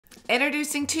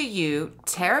Introducing to you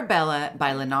Terra Bella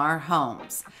by Lennar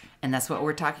Homes. And that's what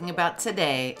we're talking about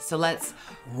today. So let's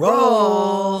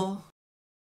roll.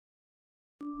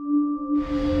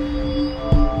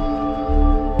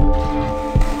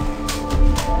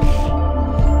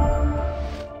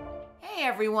 Hey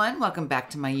everyone, welcome back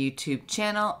to my YouTube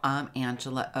channel. I'm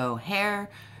Angela O'Hare,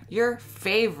 your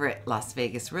favorite Las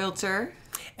Vegas realtor.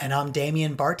 And I'm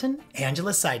Damian Barton,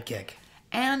 Angela's sidekick.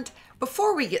 And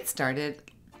before we get started,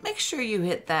 make sure you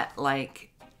hit that like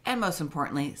and most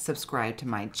importantly, subscribe to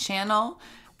my channel.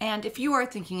 And if you are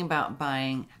thinking about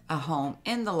buying a home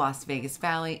in the Las Vegas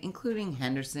Valley, including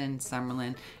Henderson,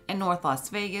 Summerlin, and North Las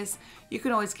Vegas, you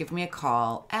can always give me a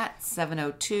call at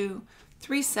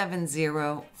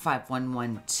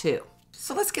 702-370-5112.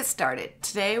 So let's get started.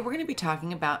 Today we're going to be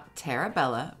talking about Terra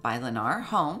Bella by Lennar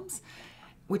Homes,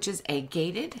 which is a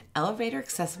gated, elevator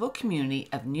accessible community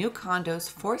of new condos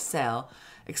for sale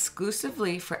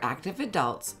exclusively for active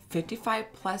adults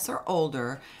 55 plus or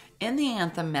older in the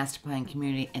Anthem masterplan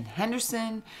community in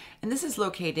Henderson, and this is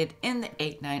located in the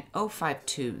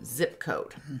 89052 zip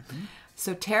code.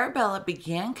 So Terra Bella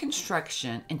began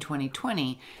construction in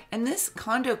 2020, and this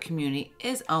condo community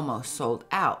is almost sold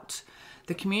out.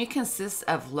 The community consists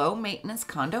of low-maintenance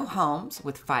condo homes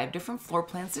with 5 different floor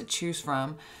plans to choose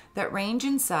from that range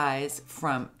in size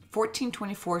from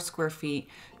 1424 square feet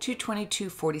to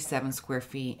 2247 square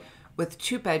feet with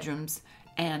 2 bedrooms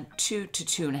and 2 to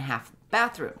 2.5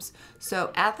 bathrooms.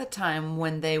 So at the time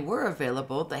when they were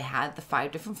available, they had the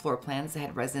 5 different floor plans. They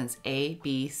had residence A,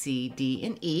 B, C, D,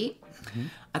 and E.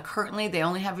 Currently, they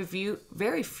only have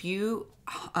very few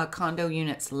condo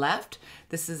units left.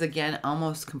 This is again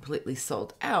almost completely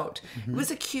sold out. It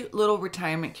was a cute little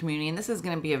retirement community, and this is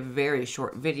going to be a very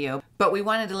short video, but we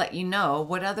wanted to let you know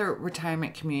what other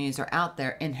retirement communities are out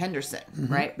there in Henderson,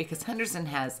 right? Because Henderson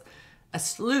has a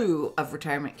slew of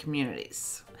retirement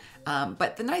communities.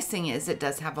 But the nice thing is it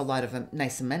does have a lot of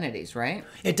nice amenities, right?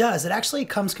 It does. It actually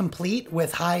comes complete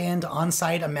with high-end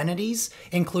on-site amenities,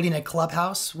 including a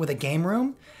clubhouse with a game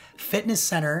room, fitness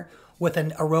center with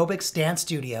an aerobics dance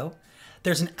studio.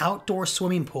 There's an outdoor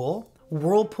swimming pool,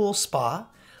 whirlpool spa,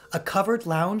 a covered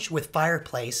lounge with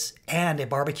fireplace, and a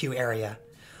barbecue area.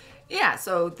 Yeah,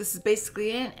 so this is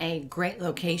basically in a great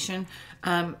location.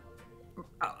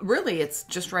 Really, it's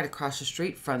just right across the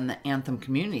street from the Anthem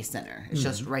Community Center. It's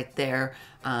just right there,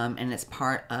 and it's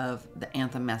part of the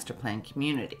Anthem Master Plan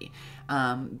community.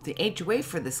 The HOA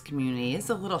for this community is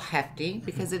a little hefty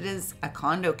because it is a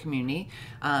condo community,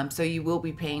 so you will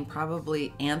be paying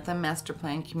probably Anthem Master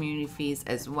Plan community fees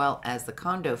as well as the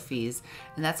condo fees,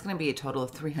 and that's going to be a total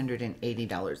of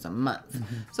 $380 a month.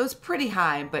 So it's pretty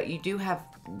high, but you do have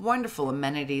wonderful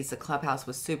amenities. The clubhouse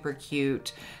was super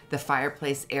cute. The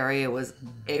fireplace area was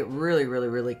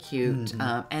really cute.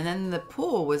 And then the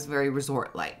pool was very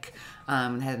resort-like.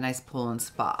 It had a nice pool and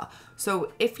spa.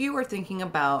 So if you are thinking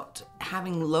about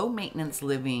having low maintenance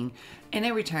living in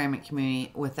a retirement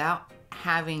community without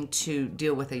having to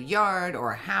deal with a yard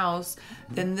or a house,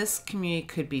 then this community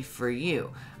could be for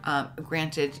you.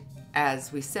 Granted,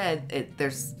 as we said,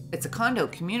 it's a condo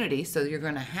community, so you're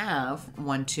going to have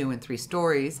 1, 2, and 3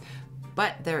 stories,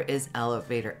 but there is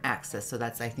elevator access. So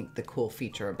that's, I think, the cool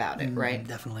feature about it, right?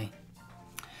 Definitely.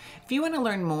 If you want to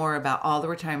learn more about all the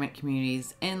retirement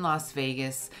communities in Las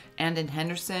Vegas and in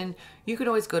Henderson, you could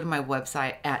always go to my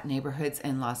website at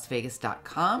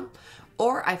neighborhoodsinlasvegas.com,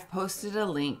 or I've posted a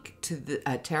link to the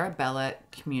Terra Bella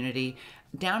community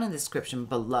down in the description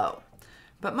below.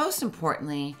 But most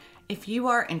importantly, if you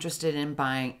are interested in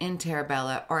buying in Terra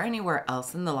Bella or anywhere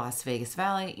else in the Las Vegas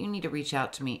Valley, you need to reach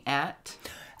out to me at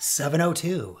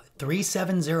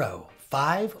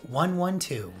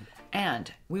 702-370-5112.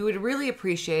 And we would really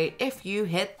appreciate if you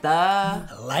hit the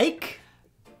like,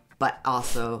 but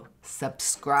also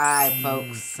subscribe,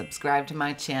 folks. Subscribe to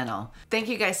my channel. Thank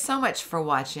you guys so much for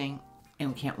watching,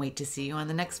 and we can't wait to see you on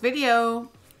the next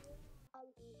video.